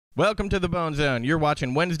Welcome to the Bone Zone. You're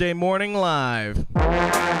watching Wednesday Morning Live.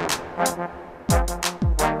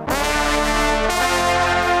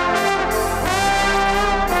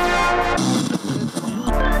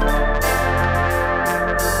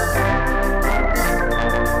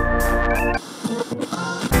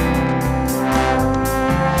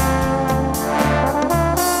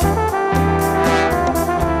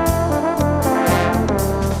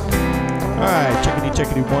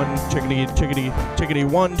 Chickadee,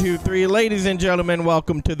 1, 2, 3. Ladies and gentlemen,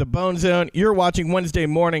 welcome to the Bone Zone. You're watching Wednesday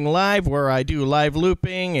Morning Live, where I do live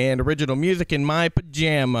looping and original music in my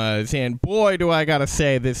pajamas. And boy, do I gotta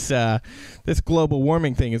say, this global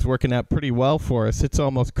warming thing is working out pretty well for us. It's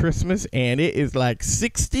almost Christmas, and it is like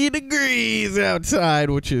 60 degrees outside,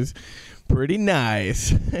 which is pretty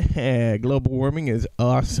nice. Global warming is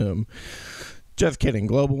awesome. Just kidding.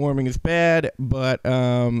 Global warming is bad, but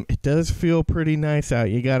it does feel pretty nice out.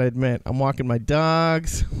 You gotta admit, I'm walking my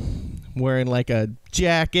dogs, wearing like a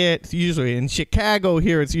jacket. It's usually in Chicago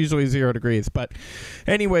here, it's usually 0 degrees. But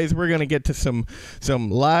anyways, we're gonna get to some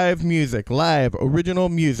live music, live original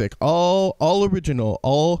music, all original,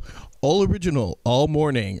 all original, all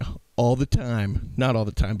morning, all the time. Not all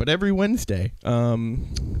the time, but every Wednesday.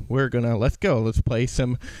 Let's play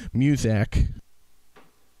some music.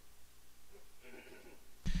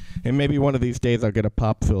 And maybe one of these days I'll get a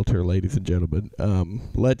pop filter, ladies and gentlemen.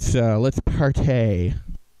 Let's partay.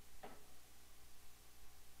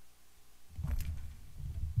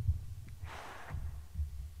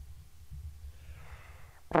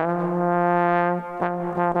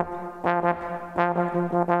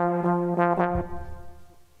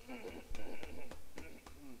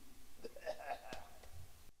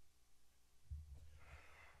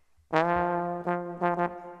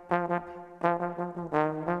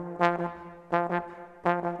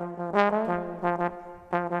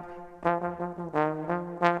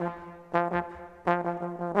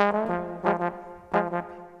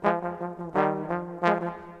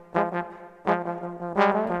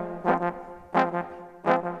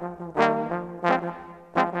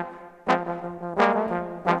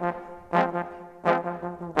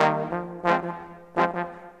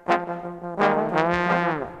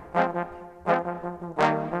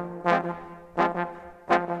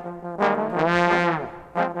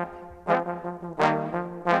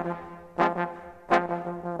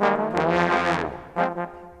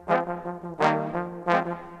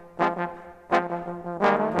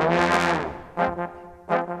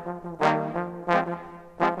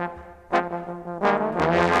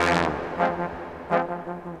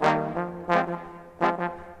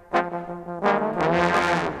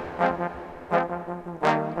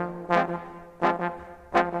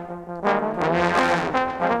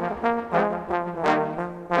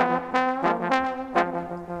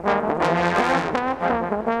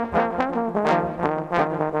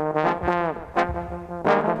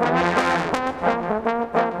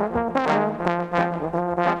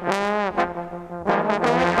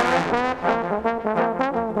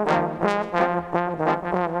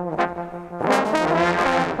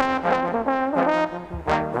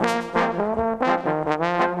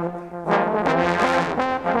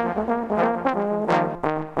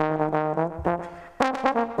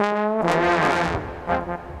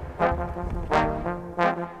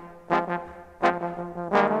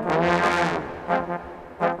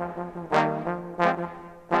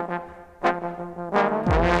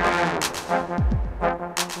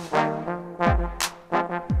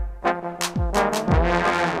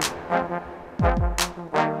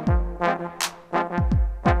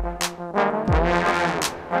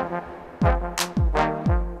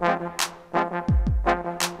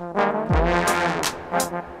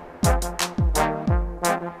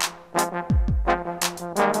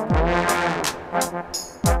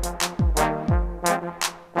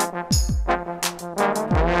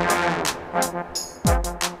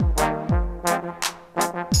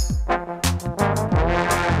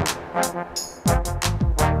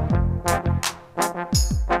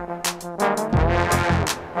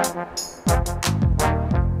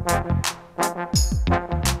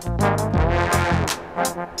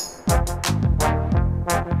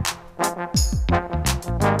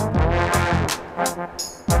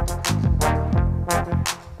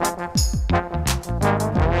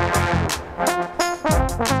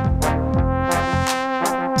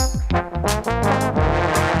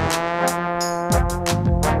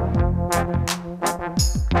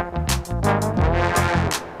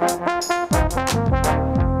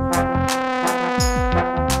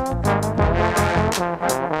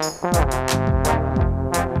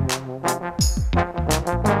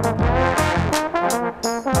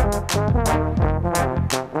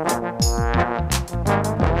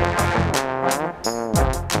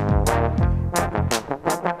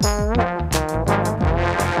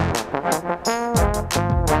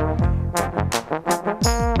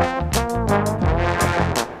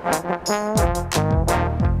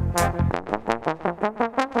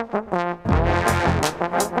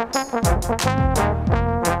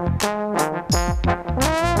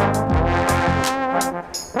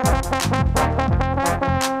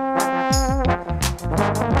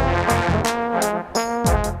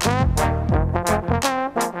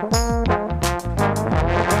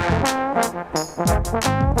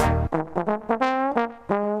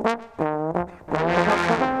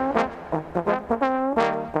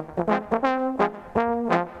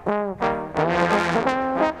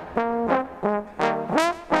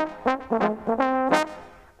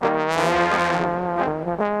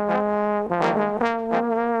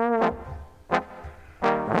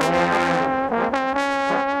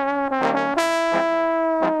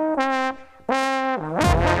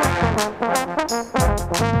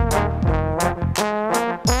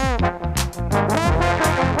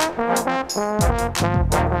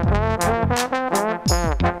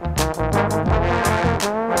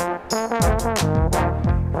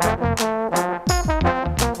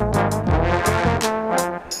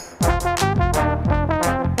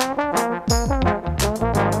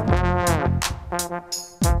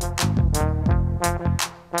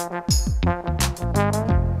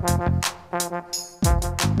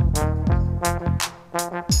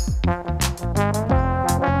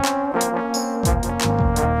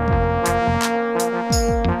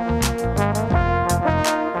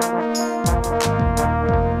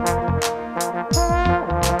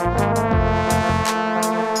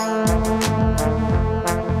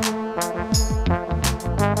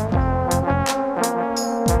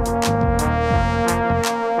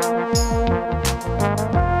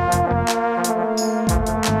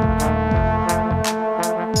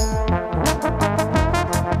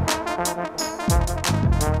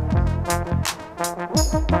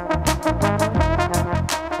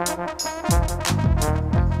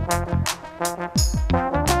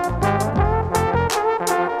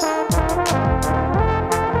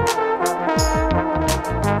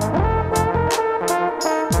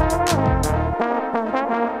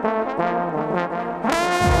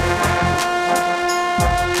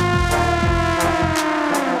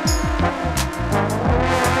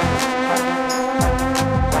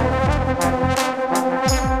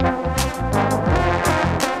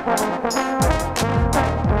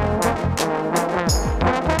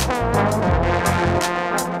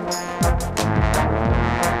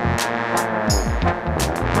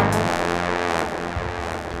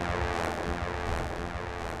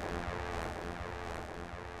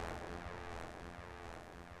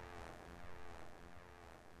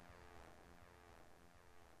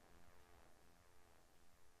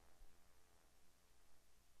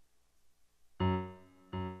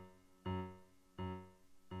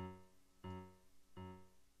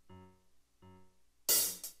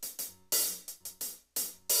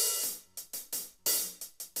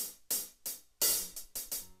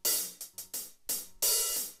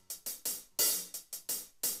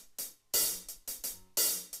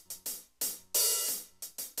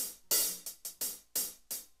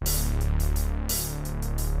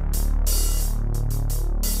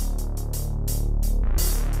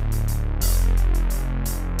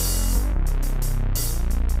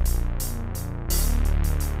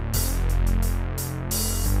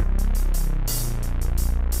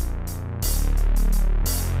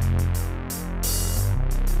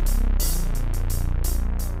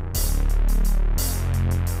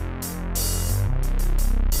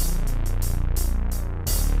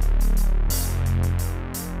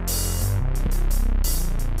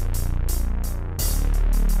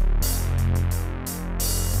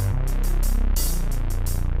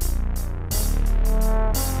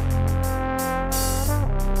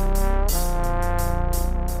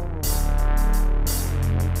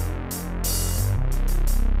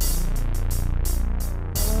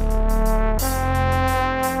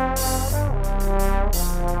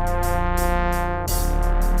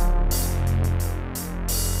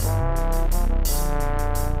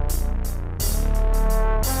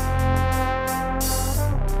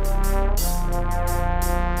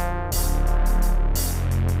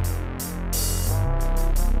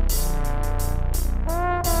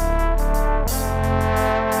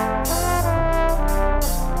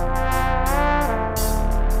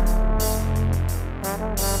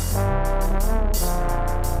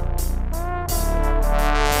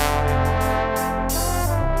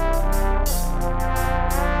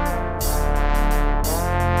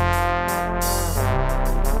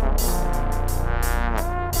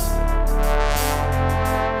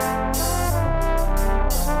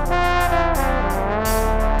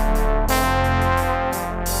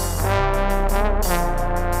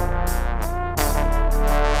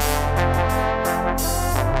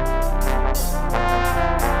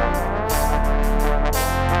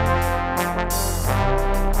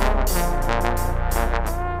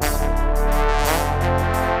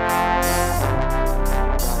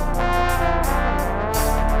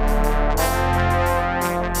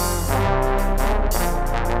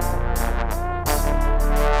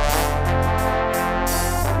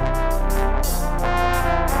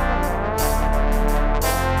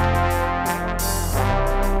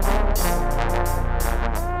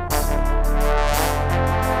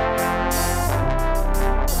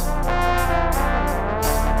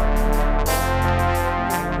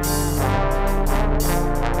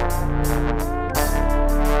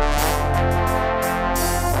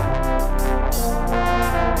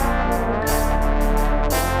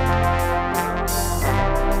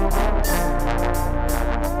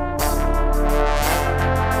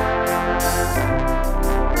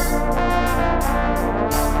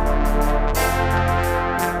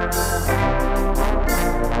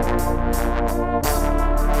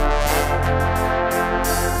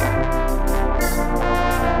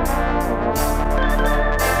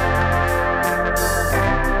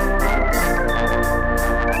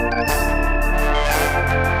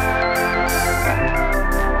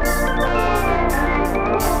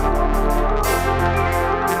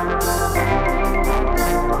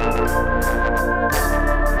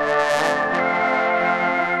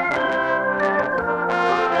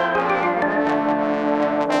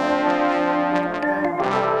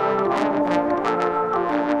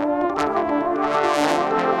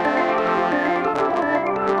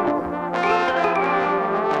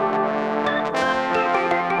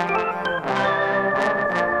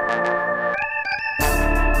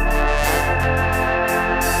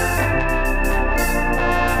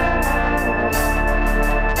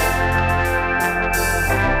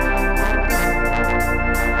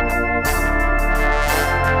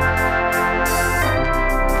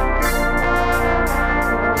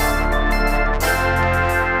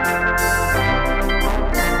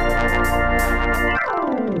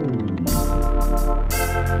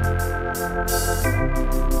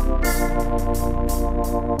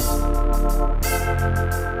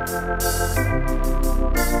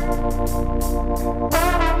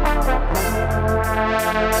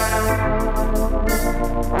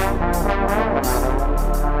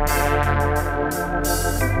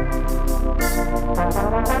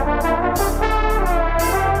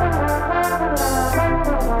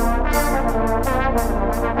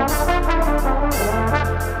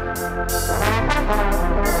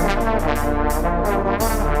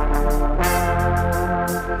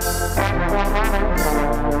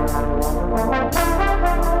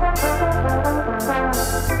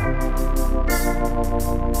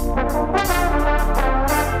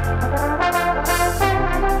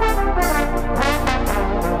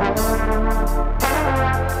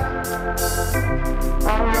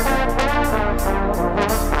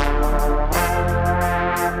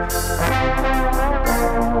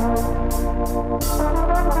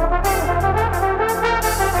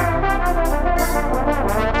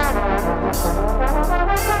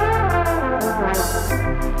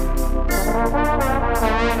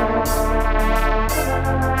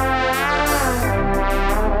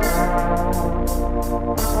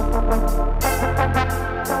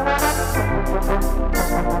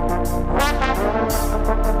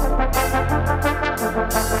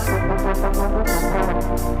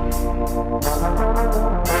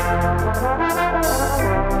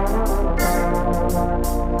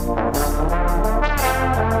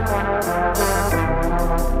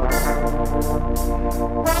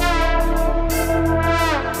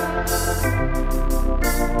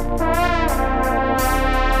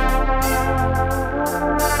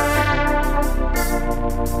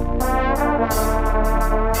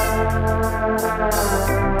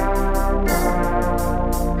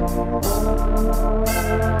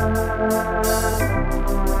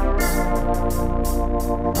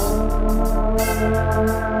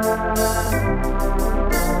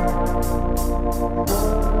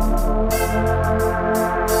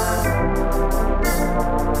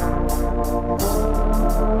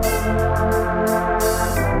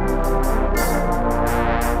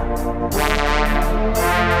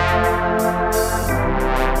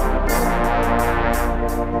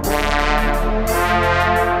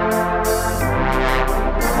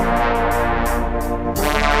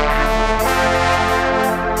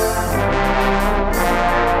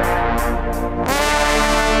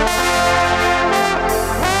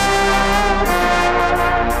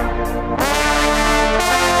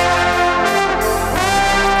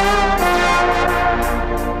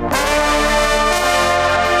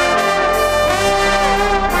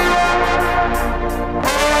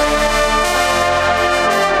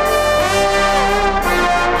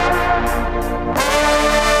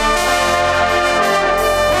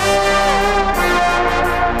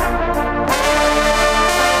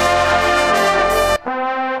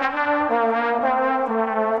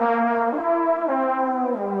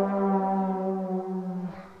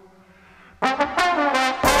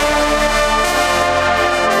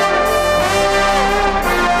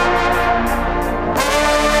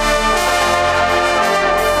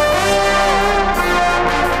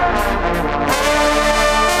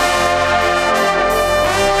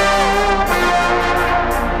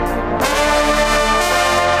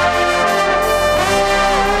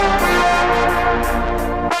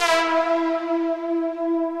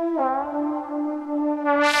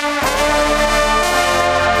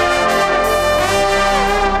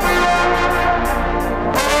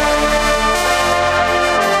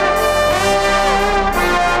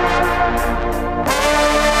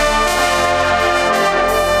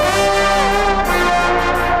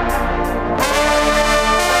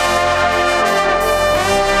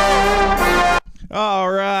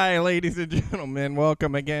 Ladies and gentlemen,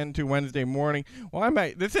 welcome again to Wednesday morning. Well,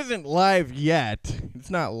 this isn't live yet. It's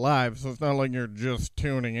not live, so it's not like you're just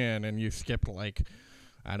tuning in and you skipped like,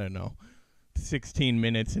 I don't know, 16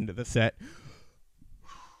 minutes into the set.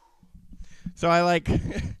 So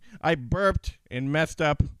I burped and messed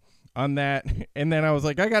up on that, and then I was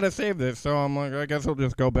like, I gotta save this, so I'm like, I guess I'll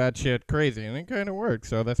just go batshit crazy, and it kind of worked,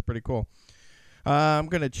 so that's pretty cool. I'm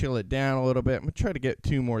gonna chill it down a little bit. I'm gonna try to get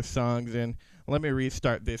 2 more songs in. Let me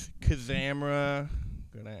restart this camera.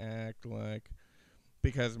 Gonna act like,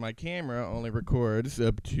 because my camera only records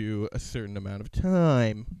up to a certain amount of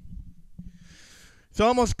time. It's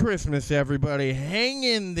almost Christmas, everybody. Hang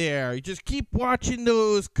in there. Just keep watching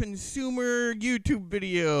those consumer YouTube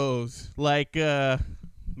videos. Like,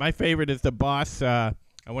 my favorite is the Boss. I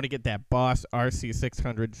want to get that Boss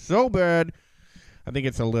RC600 so bad. I think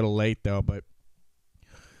it's a little late, though, but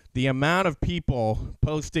the amount of people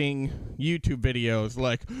posting YouTube videos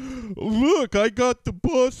like, look, I got the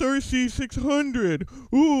Boss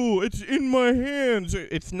RC600. Ooh, it's in my hands.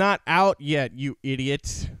 It's not out yet, you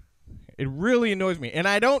idiots. It really annoys me. And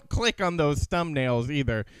I don't click on those thumbnails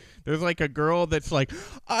either. There's like a girl that's like,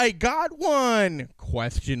 I got one, ?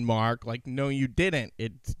 Like, no, you didn't.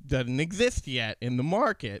 It doesn't exist yet in the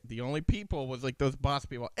market. The only people was like those Boss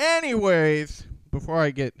people. Anyways, before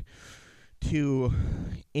I get too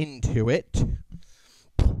into it,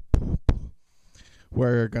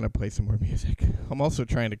 we're gonna play some more music. I'm also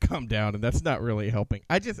trying to calm down, and that's not really helping.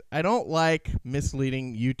 I don't like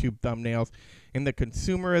misleading YouTube thumbnails, and the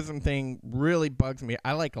consumerism thing really bugs me.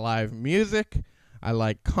 I like live music, I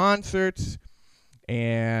like concerts,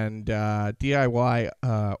 and DIY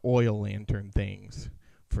oil lantern things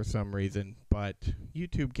for some reason, but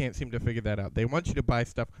YouTube can't seem to figure that out. They want you to buy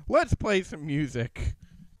stuff. Let's play some music.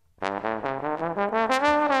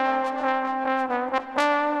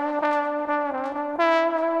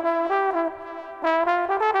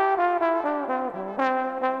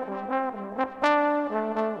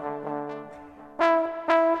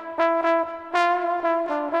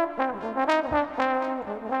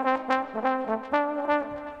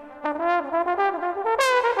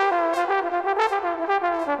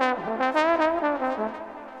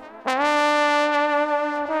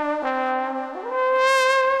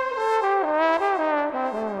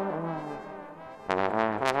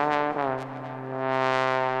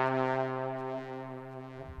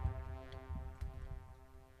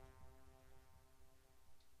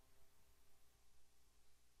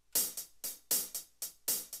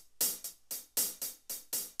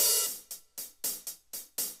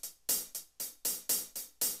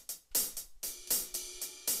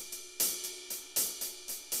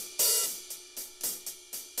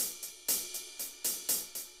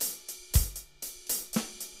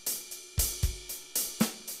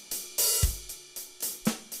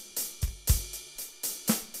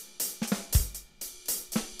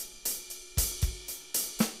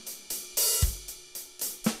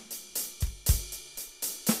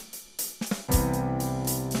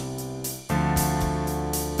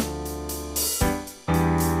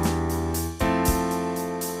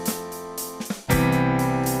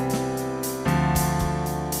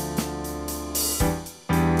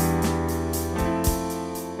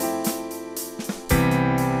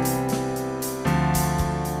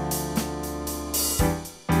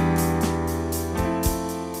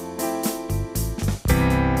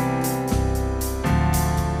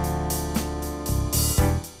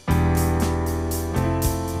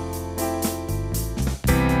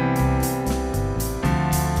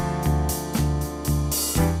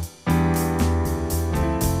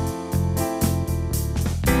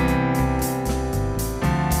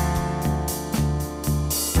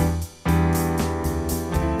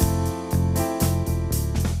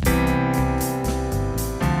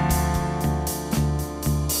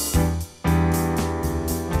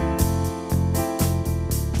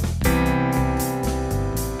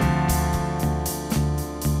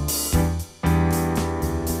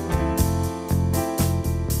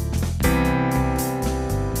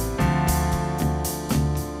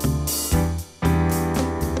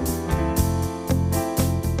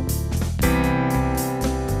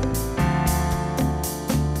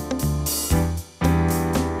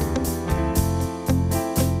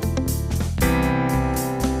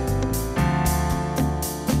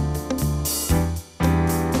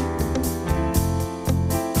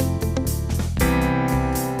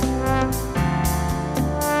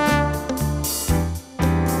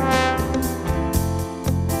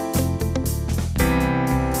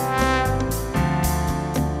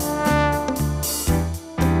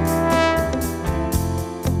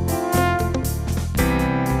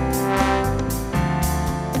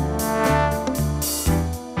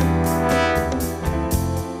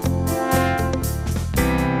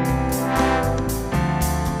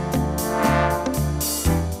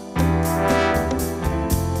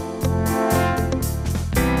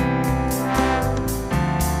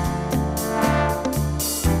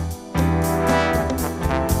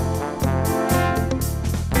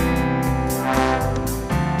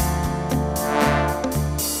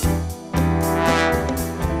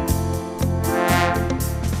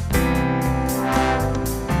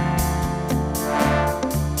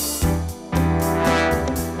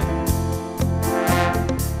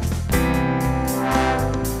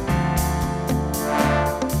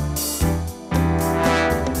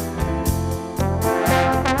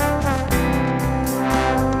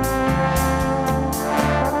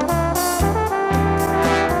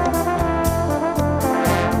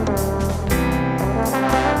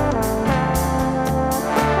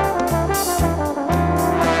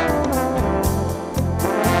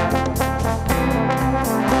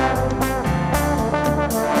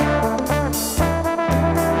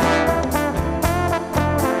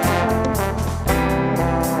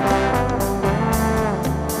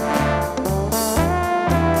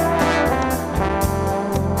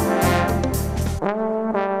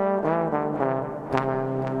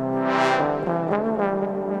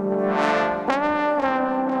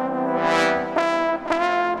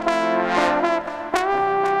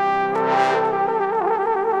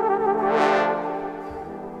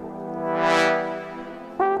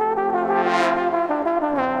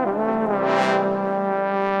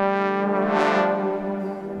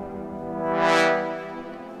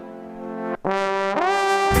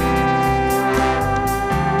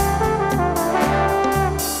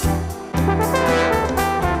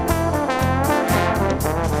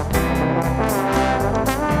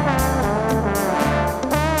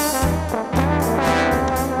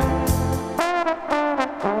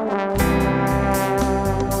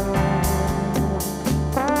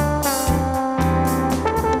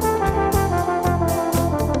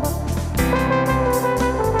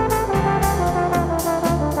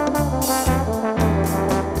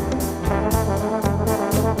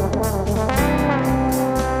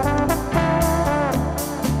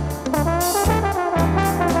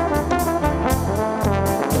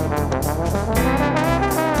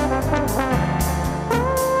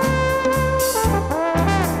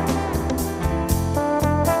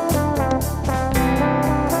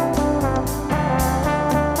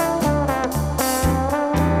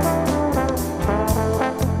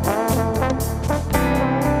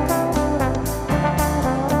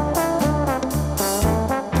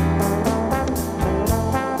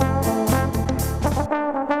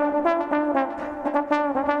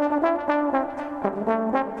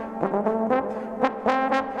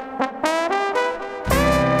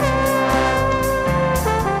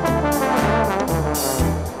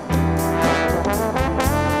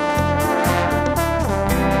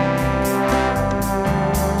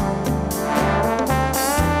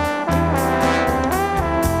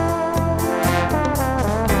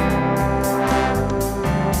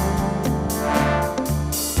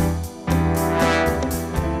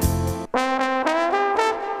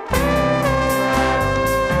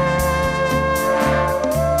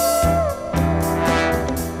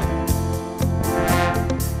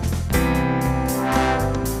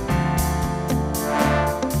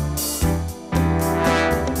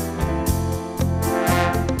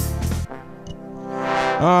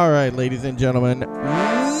 ladies and gentlemen,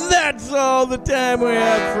 that's all the time we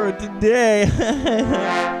have for today.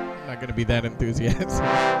 I'm not going to be that enthusiastic.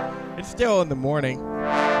 It's still in the morning.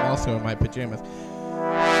 I'm also in my pajamas.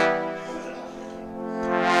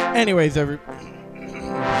 Anyways, I'm getting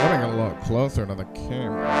a little closer to the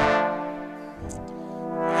camera.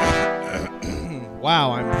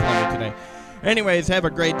 Wow, I'm funny today. Anyways, have a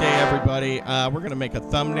great day, everybody. We're going to make a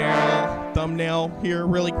thumbnail here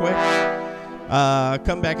really quick.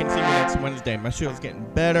 Come back and see me next Wednesday. My show's getting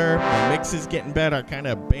better. My mix is getting better. I kind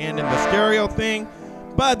of abandoned the stereo thing.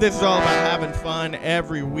 But this is all about having fun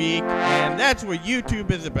every week. And that's what YouTube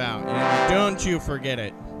is about. And don't you forget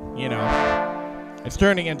it. You know, it's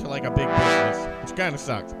turning into like a big business, which kind of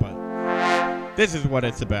sucks. But this is what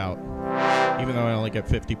it's about. Even though I only get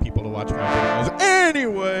 50 people to watch my videos.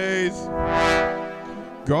 Anyways,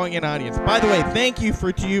 growing an audience. By the way, thank you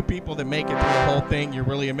to you people that make it through the whole thing. You're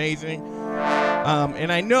really amazing.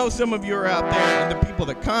 And I know some of you are out there, and the people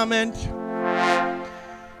that comment,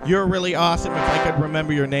 you're really awesome. If I could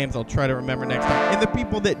remember your names, I'll try to remember next time. And the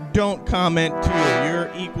people that don't comment, too, you're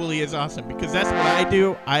equally as awesome, because that's what I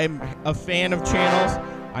do. I'm a fan of channels.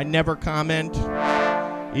 I never comment,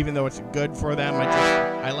 even though it's good for them.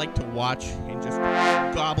 I like to watch and just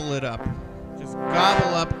gobble it up. Just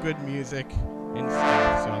gobble up good music and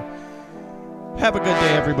stuff. So have a good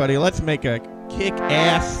day, everybody. Let's make a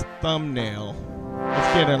kick-ass thumbnail.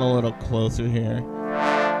 Let's get in a little closer here.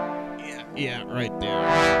 Yeah, right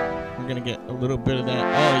there. We're going to get a little bit of that.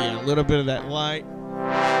 Oh, yeah, a little bit of that light.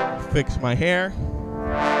 Fix my hair.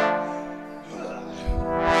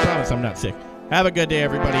 Promise I'm not sick. Have a good day,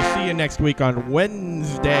 everybody. See you next week on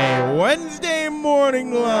Wednesday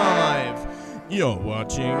Morning Live. You're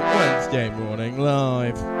watching Wednesday Morning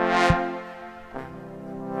Live.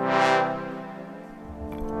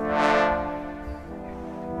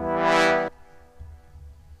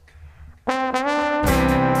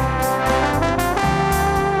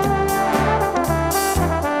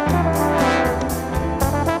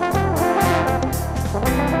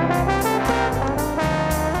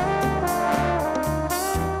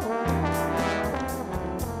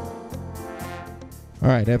 All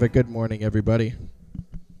right, have a good morning, everybody.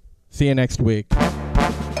 See you next week.